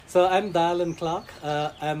So I'm Dallin Clark.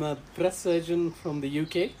 I'm a breast surgeon from the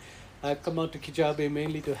UK. I've come out to Kijabe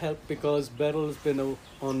mainly to help because Beryl has been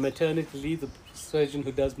on maternity leave, the surgeon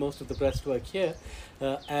who does most of the breast work here.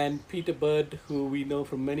 And Peter Bird, who we know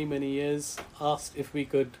from many, many years, asked if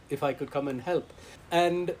I could come and help.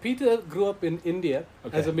 And Peter grew up in India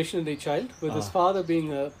as a missionary child, with his father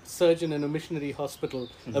being a surgeon in a missionary hospital,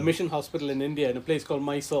 a mission hospital in India, in a place called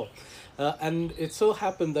Mysore. And it so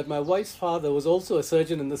happened that my wife's father was also a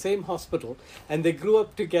surgeon in the same hospital, and they grew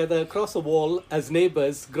up together across a wall as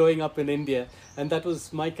neighbors growing up in India. And that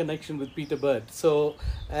was my connection with Peter Bird. So,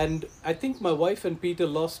 and I think my wife and Peter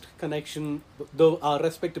lost connection, though our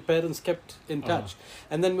respective parents kept in touch.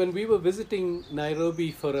 And then when we were visiting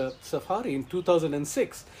Nairobi for a safari in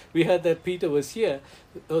 2006, we heard that Peter was here.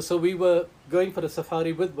 So we were going for a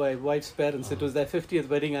safari with my wife's parents. It was their 50th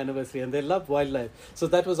wedding anniversary, and they love wildlife. So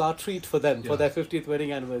that was our treat for them, for their 50th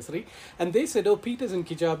wedding anniversary. And they said, Peter's in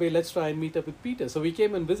Kijabe, let's try and meet up with Peter. So we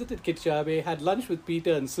came and visited Kijabe, had lunch with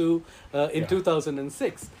Peter and Sue in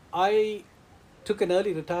 2006. I took an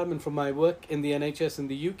early retirement from my work in the NHS in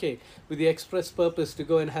the UK with the express purpose to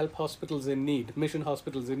go and help hospitals in need, mission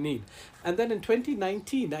hospitals in need. And then in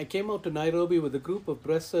 2019, I came out to Nairobi with a group of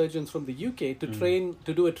breast surgeons from the UK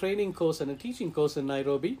to do a training course and a teaching course in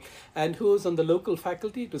Nairobi. And who was on the local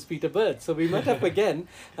faculty? It was Peter Bird. So we met up again,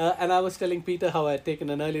 and I was telling Peter how I had taken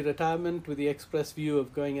an early retirement with the express view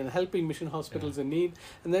of going and helping mission hospitals in need.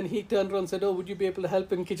 And then he turned around and said, would you be able to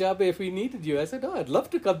help in Kijabe if we needed you? I said, I'd love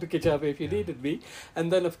to come to Kijabe if you needed me.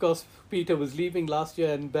 And then, of course, Peter was leaving last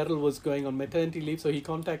year and Beryl was going on maternity leave. So he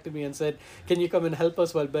contacted me and said, can you come and help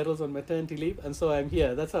us while Beryl's on maternity leave? And so I'm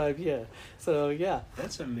here. That's how I'm here. So, yeah.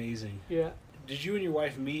 That's amazing. Yeah. Did you and your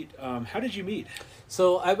wife meet? How did you meet?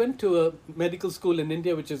 So I went to a medical school in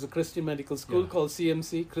India, which is a Christian medical school called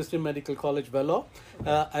CMC, Christian Medical College, Vellore.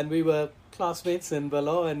 And we were classmates in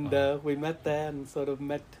Vellore, and we met there and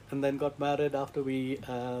and then got married after we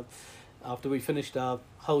finished our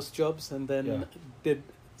house jobs, and then did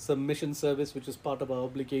some mission service, which was part of our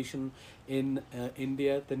obligation in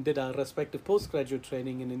India. Then did our respective postgraduate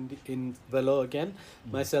training in Vellore again,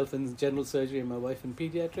 myself in general surgery and my wife in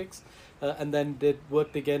pediatrics, and then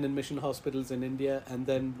worked again in mission hospitals in India, and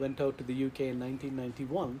then went out to the UK in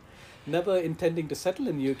 1991, never intending to settle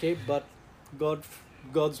in the UK, but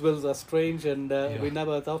God's wills are strange, and we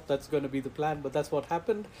never thought that's going to be the plan, but that's what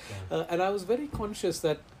happened. And I was very conscious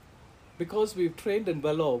that because we've trained in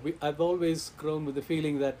Vellore, I've always grown with the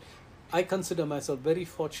feeling that I consider myself very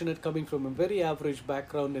fortunate, coming from a very average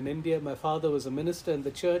background in India. My father was a minister in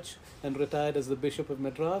the church and retired as the Bishop of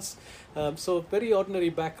Madras. So very ordinary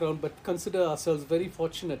background, but consider ourselves very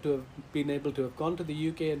fortunate to have been able to have gone to the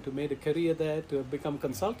UK and to made a career there, to have become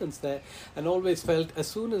consultants there, and always felt as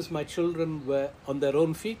soon as my children were on their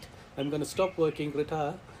own feet, I'm going to stop working,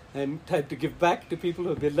 retire, and time to give back to people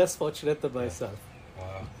who have been less fortunate than myself.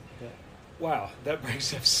 Wow. Wow, that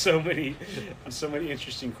brings up so many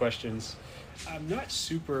interesting questions. I'm not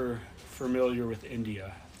super familiar with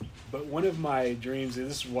India, but one of my dreams, and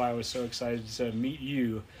this is why I was so excited to meet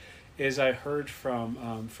you, is I heard from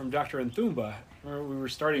Dr. Nthumba. Remember, we were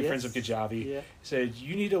starting Friends of Kijabe. He said,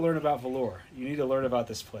 you need to learn about Vellore. You need to learn about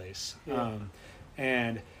this place.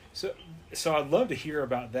 And so I'd love to hear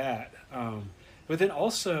about that. But then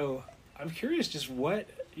also, I'm curious just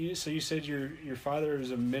so you said your father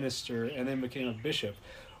was a minister and then became a bishop.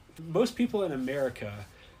 Most people in America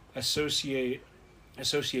associate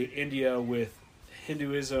India with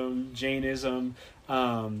Hinduism, Jainism,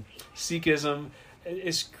 Sikhism.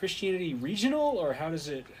 Is Christianity regional, or how does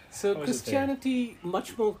it? So Christianity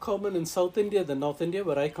much more common in South India than North India,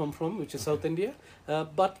 where I come from, which is South India.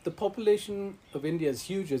 But the population of India is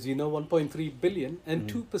huge, as you know, 1.3 billion, and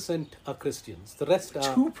 2% are Christians. The rest are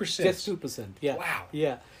 2%. Just 2%. Yeah. Wow.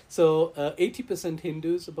 Yeah. So 80%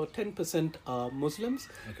 Hindus, about 10% are Muslims,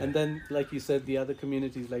 and then, like you said, the other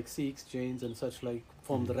communities like Sikhs, Jains, and such like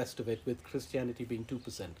form the rest of it, with Christianity being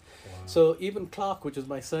 2%. Wow. So even Clark, which is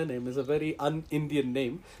my surname, is a very un-Indian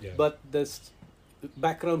name, but there's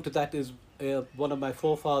background to that is one of my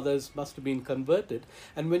forefathers must have been converted,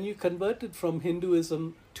 and when you converted from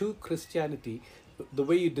Hinduism to Christianity, the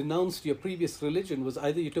way you denounced your previous religion was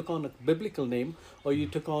either you took on a biblical name or you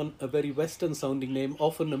took on a very Western sounding name,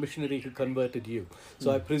 often a missionary who converted you.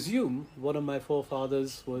 So I presume one of my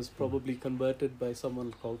forefathers was probably converted by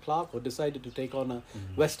someone called Clark, or decided to take on a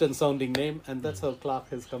Western sounding name, and that's how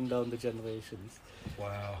Clark has come down the generations.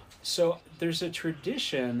 Wow. So there's a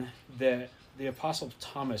tradition that the Apostle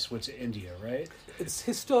Thomas went to India, right? It's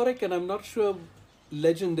historic, and I'm not sure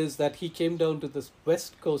legend is that he came down to the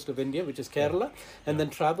west coast of India, which is Kerala, and then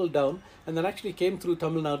traveled down, and then actually came through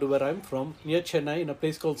Tamil Nadu, where I'm from, near Chennai, in a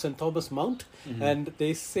place called St. Thomas Mount. And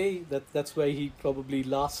they say that that's where he probably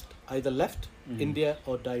last either left India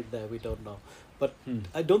or died there. We don't know. But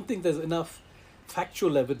I don't think there's enough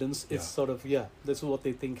factual evidence. It's sort of, this is what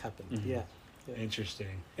they think happened. Yeah.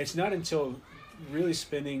 Interesting. It's not until really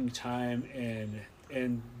spending time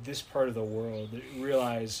in this part of the world that you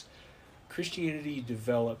realize Christianity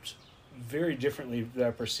developed very differently than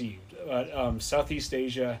I perceived. Southeast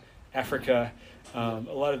Asia, Africa, a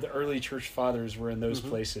lot of the early church fathers were in those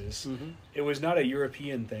places. It was not a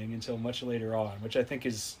European thing until much later on, which I think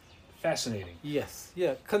is fascinating. Yes,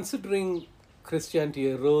 Considering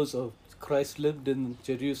Christianity arose, or Christ lived in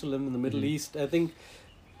Jerusalem in the Middle East, I think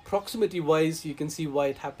proximity-wise, you can see why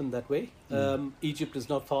it happened that way. Egypt is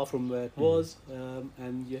not far from where it was,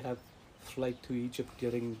 and you have flight to Egypt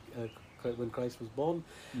during when Christ was born.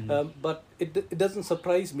 But it doesn't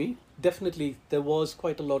surprise me. Definitely, there was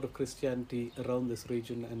quite a lot of Christianity around this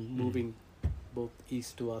region and moving both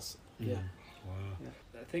east to us. Yeah. Wow.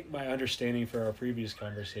 Yeah. I think my understanding for our previous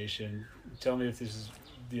conversation, tell me if this is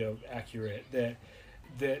accurate,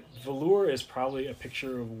 that Vellore is probably a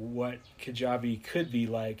picture of what Kajabi could be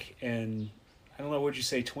like in, I don't know, would you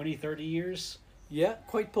say 20, 30 years? Yeah,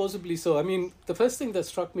 quite possibly so. I mean, the first thing that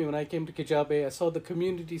struck me when I came to Kijabe, I saw the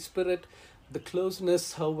community spirit, the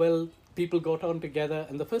closeness, how well people got on together.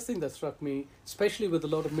 And the first thing that struck me, especially with a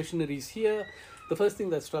lot of missionaries here, the first thing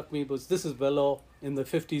that struck me was this is Vellore in the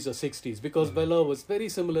 50s or 60s, because Vellore was very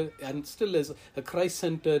similar and still is a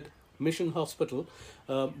Christ-centered mission hospital,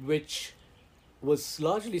 which was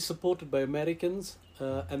largely supported by Americans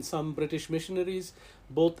and some British missionaries,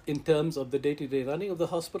 both in terms of the day-to-day running of the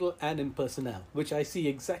hospital and in personnel, which I see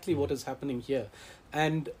exactly what is happening here.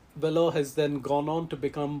 And Vellore has then gone on to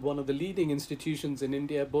become one of the leading institutions in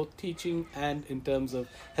India, both teaching and in terms of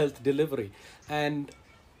health delivery. And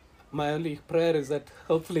my only prayer is that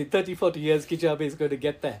hopefully 30, 40 years, Kijabe is going to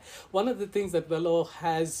get there. One of the things that Vellore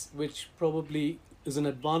has, which probably is an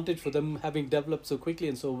advantage for them having developed so quickly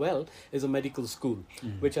and so well, is a medical school,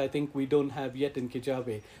 which I think we don't have yet in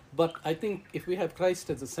Kijabe. But I think if we have Christ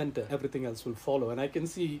at the center, everything else will follow. And I can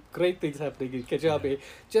see great things happening in Kijabe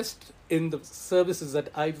just in the services that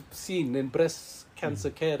I've seen in breast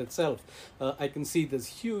cancer care itself. I can see there's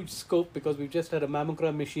huge scope because we've just had a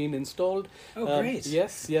mammogram machine installed. Oh, great.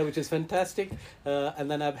 Yes, which is fantastic.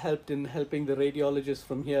 And then I've helping the radiologists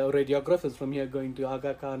from here, or radiographers from here, going to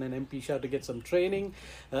Aga Khan and MP Shah to get some training.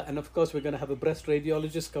 And of course, we're going to have a breast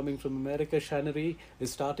radiologist coming from America. Shannery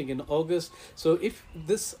is starting in August. So if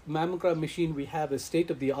this mammogram machine we have is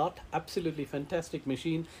state-of-the-art, absolutely fantastic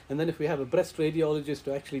machine, and then if we have a breast radiologist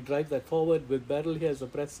to actually drive that forward with Beryl here as a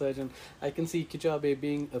breast surgeon, I can see Kijabe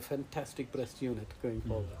being a fantastic breast unit going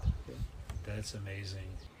forward. Yeah. That's amazing.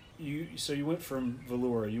 So you went from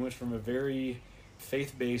Vellore, you went from a very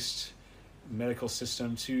faith-based medical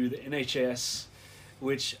system to the NHS,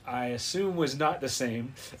 which I assume was not the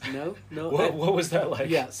same. No. What was that like?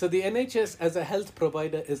 Yeah, so the NHS as a health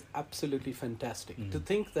provider is absolutely fantastic. To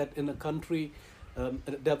think that in a country, a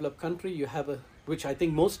developed country, you have which I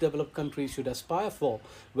think most developed countries should aspire for,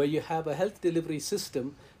 where you have a health delivery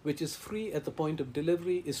system which is free at the point of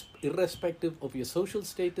delivery, is irrespective of your social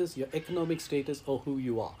status, your economic status, or who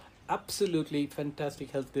you are. Absolutely fantastic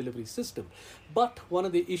health delivery system. But one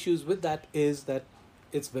of the issues with that is that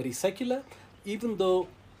it's very secular. Even though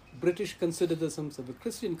British consider themselves a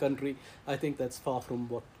Christian country, I think that's far from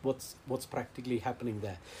what's practically happening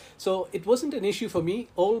there. So it wasn't an issue for me.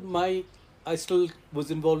 I still was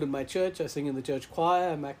involved in my church. I sing in the church choir.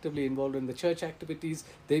 I'm actively involved in the church activities.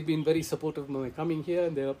 They've been very supportive of my coming here,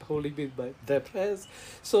 and they're upholding me by their prayers.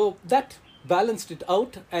 So that balanced it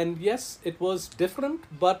out. And yes, it was different,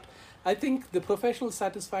 but I think the professional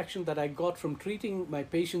satisfaction that I got from treating my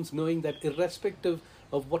patients, knowing that irrespective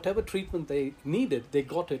of whatever treatment they needed, they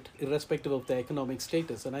got it irrespective of their economic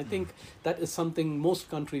status. And I think that is something most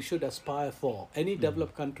countries should aspire for. Any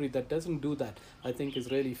developed country that doesn't do that, I think,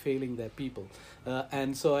 is really failing their people.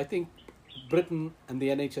 And so I think Britain and the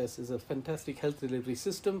NHS is a fantastic health delivery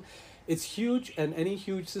system. It's huge, and any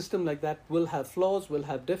huge system like that will have flaws, will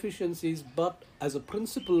have deficiencies, but as a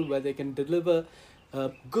principle where they can deliver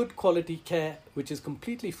good quality care, which is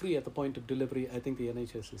completely free at the point of delivery, I think the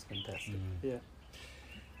NHS is fantastic. Yeah.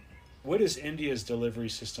 What does India's delivery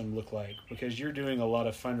system look like? Because you're doing a lot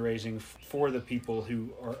of fundraising for the people who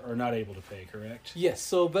are not able to pay, correct? Yes,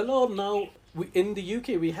 so Vellore now, in the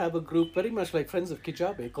UK, we have a group very much like Friends of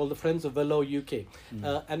Kijabe called the Friends of Vellore UK.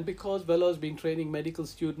 And because Vellore has been training medical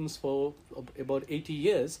students for about 80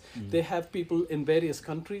 years, they have people in various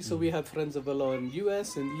countries. So we have Friends of Vellore in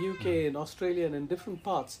US, in the UK, in Australia, and in different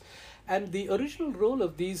parts. And the original role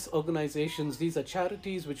of these organizations, these are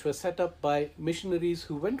charities which were set up by missionaries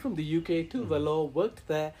who went from the UK to Vellore, worked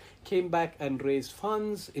there, came back and raised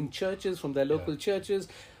funds in churches from their local churches.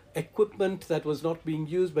 Equipment that was not being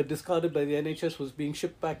used but discarded by the NHS was being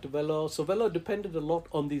shipped back to Vellore. So Vellore depended a lot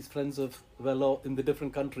on these Friends of Vellore in the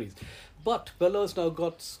different countries. But Vellore's now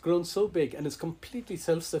grown so big and is completely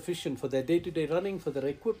self-sufficient for their day-to-day running, for their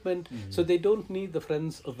equipment. So they don't need the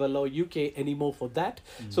Friends of Vellore UK anymore for that.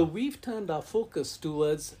 So we've turned our focus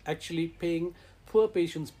towards actually paying poor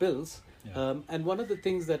patients' bills. And one of the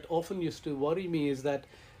things that often used to worry me is that,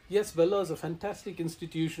 yes, Vellore is a fantastic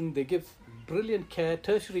institution. They give brilliant care,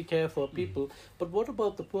 tertiary care for people. But what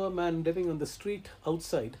about the poor man living on the street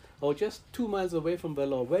outside or just 2 miles away from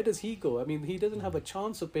Vellore? Where does he go? I mean, he doesn't have a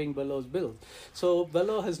chance of paying Vellore's bills. So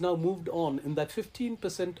Vellore has now moved on in that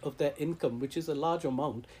 15% of their income, which is a large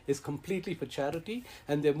amount, is completely for charity.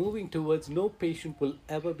 And they're moving towards no patient will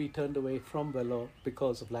ever be turned away from Vellore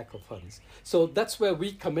because of lack of funds. So that's where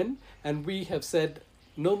we come in, and we have said,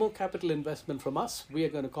 no more capital investment from us. We are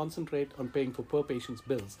going to concentrate on paying for poor patients'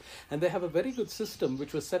 bills. And they have a very good system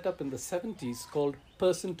which was set up in the 70s called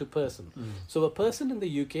person to person. So a person in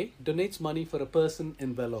the UK donates money for a person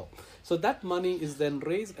in Vellore. So that money is then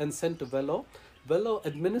raised and sent to Vellore. Vellore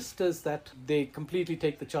administers that. They completely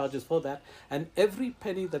take the charges for that, and every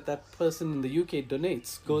penny that person in the UK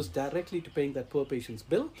donates goes directly to paying that poor patient's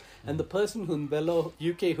bill. And the person who in Vellore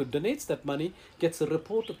UK who donates that money gets a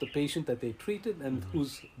report of the patient that they treated and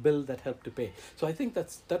whose bill that helped to pay. So I think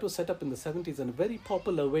that was set up in the 70s and a very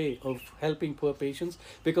popular way of helping poor patients,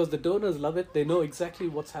 because the donors love it. They know exactly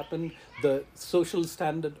what's happened, the social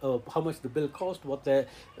standard of how much the bill cost, what their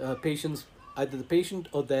patients, either the patient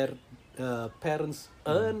or their parents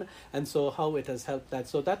earn, and so how it has helped that.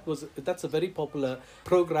 So that's a very popular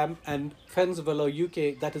program, and Friends of Vellore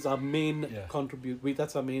UK, that is our main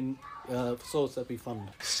that's our main source that we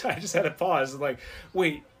fund. So I just had to pause, like,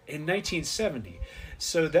 wait, in 1970,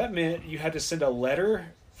 so that meant you had to send a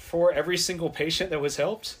letter for every single patient that was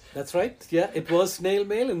helped? That's right. Yeah, it was snail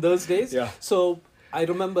mail in those days. So I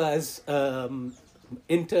remember as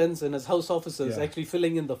interns and as house officers actually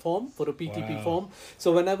filling in the form for a PTP form.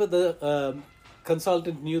 So whenever the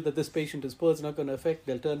consultant knew that this patient is poor, it's not going to affect,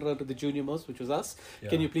 they'll turn around to the junior most, which was us.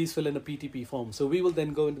 Can you please fill in a PTP form? So we will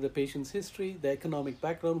then go into the patient's history, their economic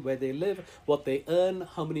background, where they live, what they earn,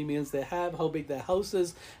 how many meals they have, how big their house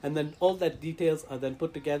is, and then all that details are then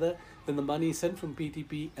put together. Then the money is sent from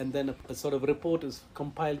PTP, and then a sort of report is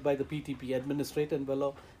compiled by the PTP administrator in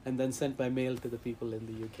Vellore and then sent by mail to the people in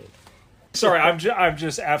the UK. Sorry, I'm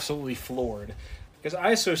just absolutely floored, because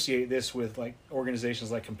I associate this with like organizations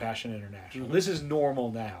like Compassion International. This is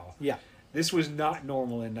normal now. This was not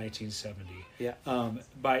normal in 1970.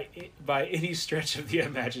 By any stretch of the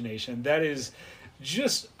imagination. That is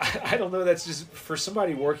just, I don't know, that's just, for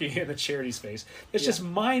somebody working in the charity space, it's just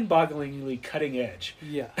mind-bogglingly cutting edge.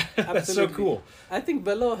 That's so cool. I think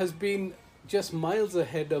Vellore has been just miles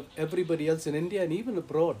ahead of everybody else in India and even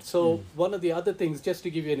abroad. So one of the other things, just to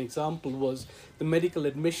give you an example, was the medical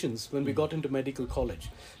admissions when we got into medical college.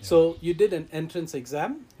 So you did an entrance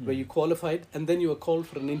exam where you qualified, and then you were called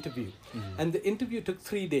for an interview. And the interview took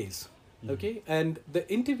 3 days. Okay, and the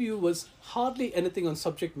interview was hardly anything on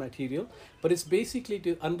subject material, but it's basically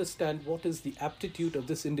to understand what is the aptitude of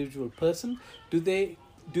this individual person. Does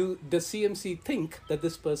CMC think that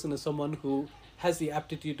this person is someone who has the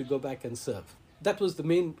aptitude to go back and serve? That was the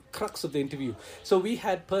main crux of the interview. So we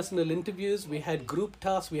had personal interviews, we had group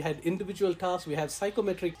tasks, we had individual tasks, we had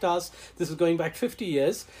psychometric tasks. This is going back 50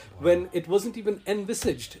 years when it wasn't even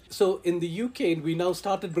envisaged. So in the UK, we now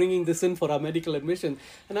started bringing this in for our medical admission.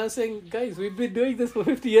 And I was saying, guys, we've been doing this for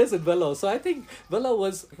 50 years at Vellore. So I think Vellore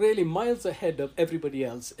was really miles ahead of everybody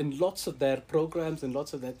else in lots of their programs, in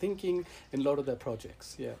lots of their thinking, in a lot of their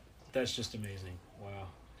projects. That's just amazing. Wow.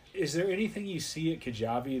 Is there anything you see at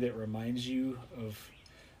Kijabe that reminds you of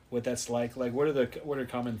what that's like? Like, what are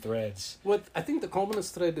common threads? Well, I think the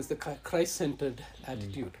commonest thread is the Christ-centered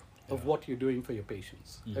attitude of what you're doing for your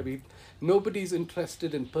patients. I mean, nobody's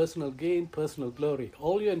interested in personal gain, personal glory.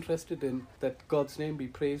 All you're interested in, that God's name be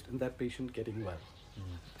praised and that patient getting well.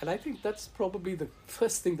 And I think that's probably the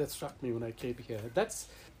first thing that struck me when I came here.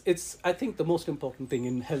 It's, I think, the most important thing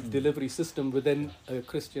in health delivery system within a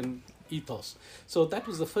Christian ethos. So that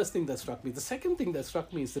was the first thing that struck me. The second thing that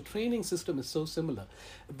struck me is the training system is so similar.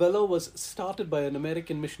 Bello was started by an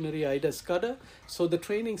American missionary, Ida Scudder. So the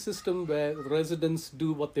training system where residents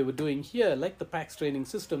do what they were doing here, like the PACS training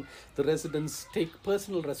system, the residents take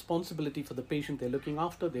personal responsibility for the patient they're looking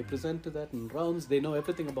after. They present to that in rounds. They know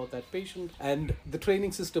everything about that patient. And the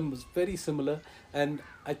training system was very similar. And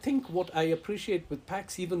I think what I appreciate with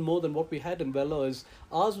PACS even more than what we had in Bello is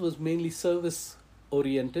ours was mainly service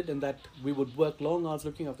oriented, in that we would work long hours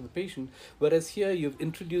looking after the patient, whereas here you've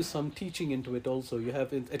introduced some teaching into it also. You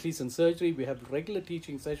have, at least in surgery, we have regular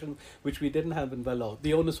teaching sessions, which we didn't have in Bello.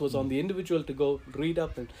 The onus was on the individual to go read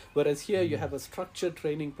up, and whereas here you have a structured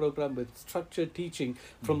training program with structured teaching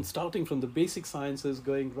from starting from the basic sciences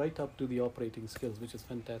going right up to the operating skills, which is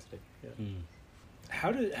fantastic. Yeah.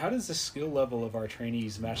 How does the skill level of our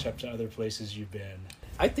trainees match up to other places you've been?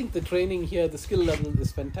 I think the training here, the skill level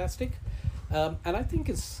is fantastic. And I think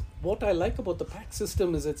it's what I like about the PAC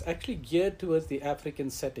system is it's actually geared towards the African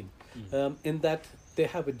setting, in that they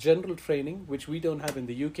have a general training, which we don't have in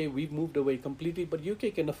the UK. We've moved away completely, but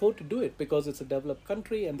UK can afford to do it because it's a developed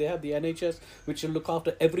country and they have the NHS, which will look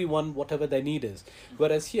after everyone, whatever their need is.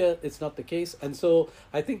 Whereas here, it's not the case. And so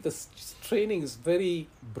I think this training is very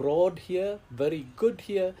broad here, very good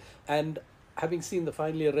here. And having seen the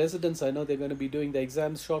final year residents, I know they're going to be doing the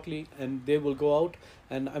exams shortly and they will go out,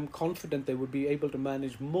 and I'm confident they would be able to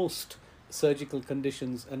manage most surgical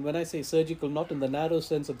conditions. And when I say surgical, not in the narrow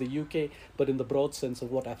sense of the UK, but in the broad sense of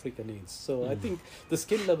what Africa needs. So I think the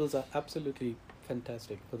skill levels are absolutely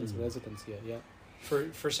fantastic for these residents here. Yeah.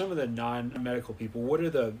 For some of the non-medical people, what are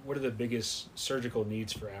the biggest surgical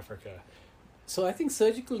needs for Africa? So I think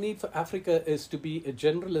surgical need for Africa is to be a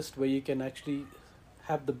generalist where you can actually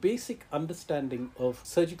have the basic understanding of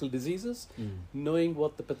surgical diseases, knowing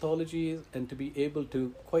what the pathology is, and to be able to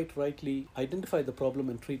quite rightly identify the problem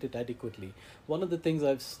and treat it adequately. One of the things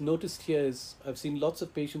I've noticed here is I've seen lots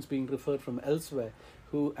of patients being referred from elsewhere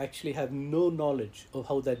who actually have no knowledge of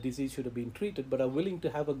how that disease should have been treated, but are willing to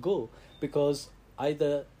have a go because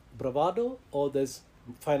either bravado or there's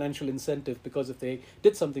financial incentive, because if they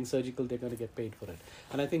did something surgical, they're going to get paid for it.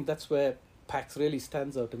 And I think that's where PACS really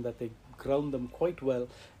stands out, in that they ground them quite well,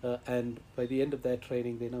 and by the end of their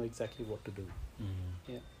training, they know exactly what to do.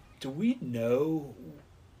 Yeah. Do we know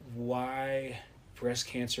why breast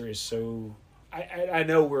cancer is so... I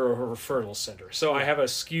know we're a referral center, so I have a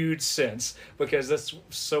skewed sense because that's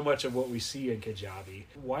so much of what we see in Kajabi.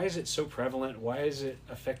 Why is it so prevalent? Why is it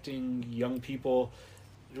affecting young people?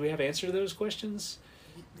 Do we have answer to those questions?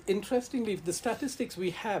 Interestingly, the statistics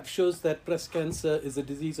we have shows that breast cancer is a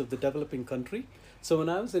disease of the developing country. So when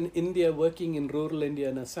I was in India, working in rural India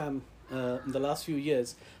and Assam in the last few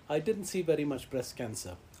years, I didn't see very much breast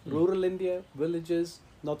cancer. Rural India, villages,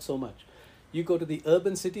 not so much. You go to the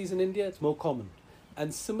urban cities in India, it's more common.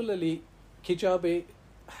 And similarly, Kijabe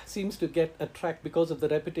seems to get a track because of the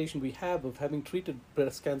reputation we have of having treated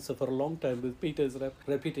breast cancer for a long time with Peter's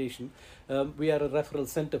reputation. We are a referral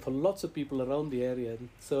center for lots of people around the area.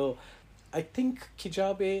 So I think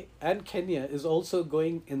Kijabe and Kenya is also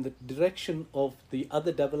going in the direction of the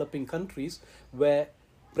other developing countries where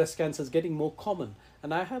breast cancer is getting more common.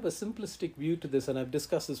 And I have a simplistic view to this, and I've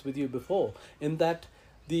discussed this with you before, in that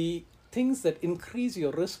the things that increase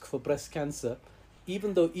your risk for breast cancer,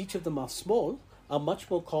 even though each of them are small, are much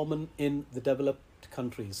more common in the developed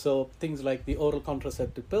countries. So things like the oral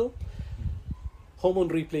contraceptive pill, hormone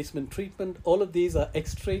replacement treatment, all of these are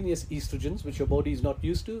extraneous estrogens, which your body is not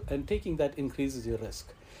used to, and taking that increases your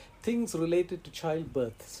risk. Things related to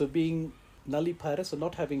childbirth, so being nulliparous or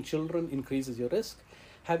not having children increases your risk.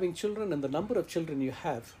 Having children and the number of children you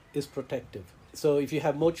have is protective. So if you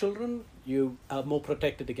have more children, you are more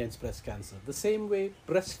protected against breast cancer. The same way,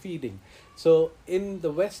 breastfeeding. So in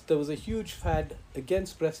the West, there was a huge fad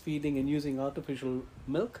against breastfeeding and using artificial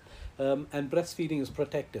milk, and breastfeeding is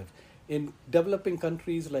protective. In developing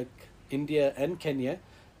countries like India and Kenya,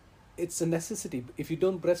 it's a necessity. If you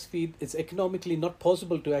don't breastfeed, it's economically not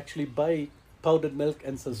possible to actually buy powdered milk,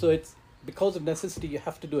 and so it's because of necessity you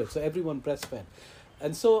have to do it. So everyone breastfed.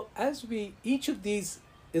 And so each of these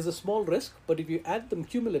is a small risk, but if you add them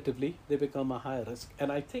cumulatively, they become a higher risk.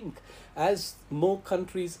 And I think as more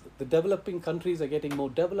countries, the developing countries are getting more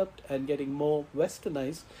developed and getting more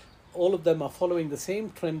westernized, all of them are following the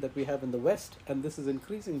same trend that we have in the West, and this is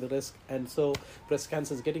increasing the risk. And so breast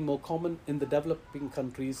cancer is getting more common in the developing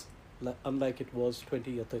countries, unlike it was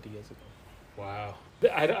 20 or 30 years ago. Wow.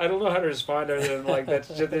 I don't know how to respond other than like that.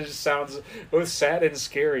 That just sounds both sad and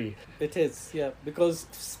scary. It is, yeah, because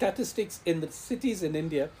statistics in the cities in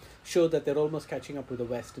India show that they're almost catching up with the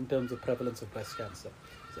West in terms of prevalence of breast cancer.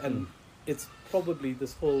 And it's probably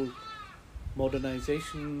this whole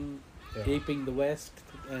modernization, Yeah. aping the West,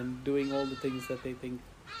 and doing all the things that they think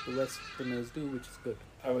the Westerners do, which is good.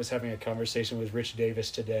 I was having a conversation with Rich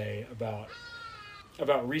Davis today about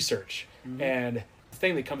research, Mhm. and the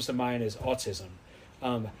thing that comes to mind is autism.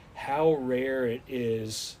 How rare it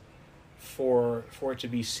is for it to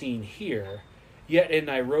be seen here, yet in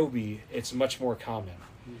Nairobi it's much more common.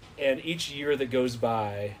 And each year that goes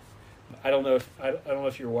by, I don't know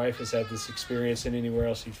if your wife has had this experience in anywhere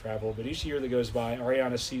else you travel, but each year that goes by,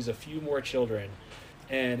 Ariana sees a few more children,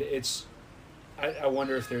 and I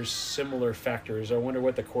wonder if there's similar factors. I wonder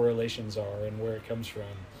what the correlations are and where it comes from.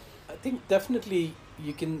 I think definitely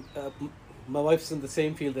you can. My wife's in the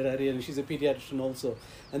same field that Ariel, and she's a pediatrician also,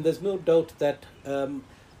 and there's no doubt that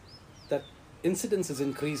that incidence is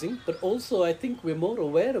increasing. But also, I think we're more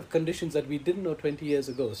aware of conditions that we didn't know 20 years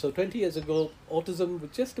ago. So 20 years ago, autism was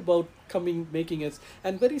just about making its,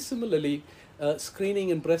 and very similarly, screening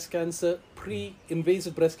in breast cancer,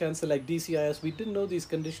 pre-invasive breast cancer like DCIS, we didn't know these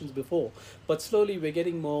conditions before, but slowly we're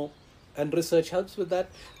getting more, and research helps with that.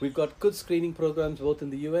 We've got good screening programs both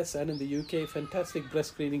in the US and in the UK, fantastic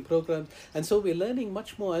breast screening programs, and so we're learning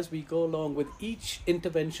much more as we go along with each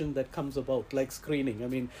intervention that comes about, like screening. I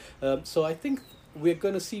mean, so I think we're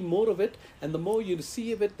going to see more of it, and the more you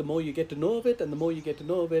see of it, the more you get to know of it, and the more you get to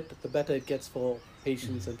know of it, the better it gets for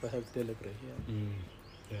patients and for health delivery. Yeah.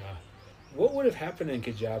 Yeah. What would have happened in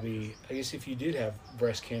Kajabi, I guess, if you did have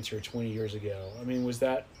breast cancer 20 years ago? I mean, was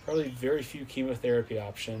that probably very few chemotherapy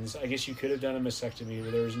options? I guess you could have done a mastectomy where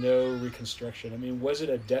there was no reconstruction. I mean, was it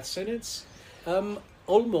a death sentence?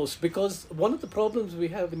 Almost, because one of the problems we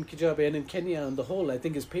have in Kijabe and in Kenya on the whole, I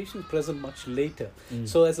think, is patients present much later.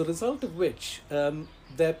 So as a result of which,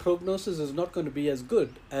 their prognosis is not going to be as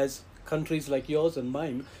good as countries like yours and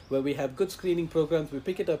mine, where we have good screening programs, we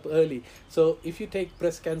pick it up early. So if you take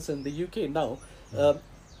breast cancer in the UK now,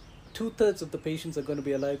 2/3 of the patients are going to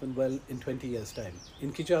be alive and well in 20 years' time.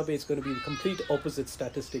 In Kijabe, it's going to be the complete opposite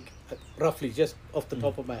statistic, roughly, just off the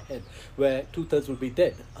top of my head, where 2/3 will be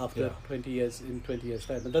dead after 20 years, in 20 years'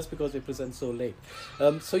 time. And that's because they present so late.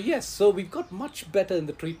 So yes, so we've got much better in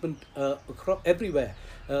the treatment everywhere.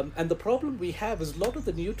 And the problem we have is a lot of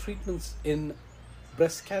the new treatments in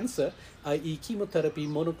breast cancer, i.e. chemotherapy,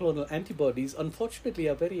 monoclonal antibodies, unfortunately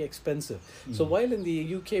are very expensive. So while in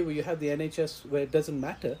the UK where you have the NHS where it doesn't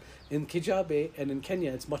matter, in Kijabe and in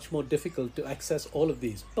Kenya it's much more difficult to access all of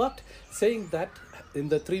these. But saying that, in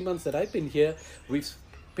the 3 months that I've been here,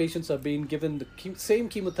 patients are being given the same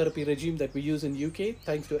chemotherapy regime that we use in UK,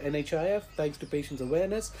 thanks to NHIF, thanks to patients'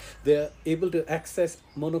 awareness. They're able to access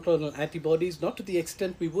monoclonal antibodies, not to the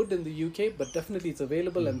extent we would in the UK, but definitely it's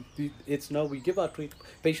available, and it's now we give our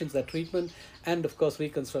patients that treatment, and of course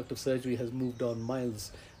reconstructive surgery has moved on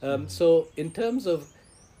miles. So in terms of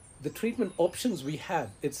the treatment options we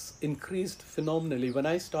have, it's increased phenomenally. When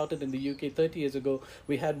I started in the UK 30 years ago,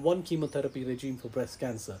 we had one chemotherapy regime for breast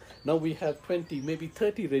cancer. Now we have 20, maybe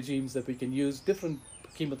 30 regimes that we can use, different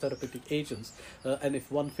chemotherapeutic agents, and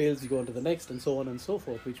if one fails you go on to the next, and so on and so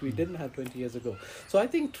forth, which we didn't have 20 years ago. So I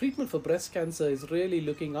think treatment for breast cancer is really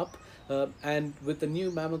looking up, and with the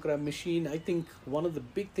new mammogram machine, I think one of the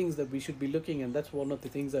big things that we should be looking, and that's one of the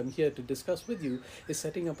things I'm here to discuss with you, is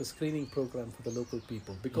setting up a screening program for the local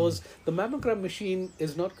people, because the mammogram machine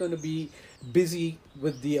is not going to be busy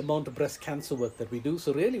with the amount of breast cancer work that we do.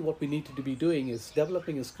 So really what we need to be doing is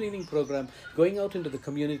developing a screening program, going out into the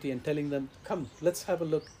community and telling them, come, let's have a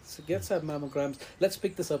look, let's have mammograms, let's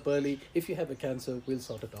pick this up early. If you have a cancer, we'll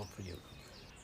sort it out for you.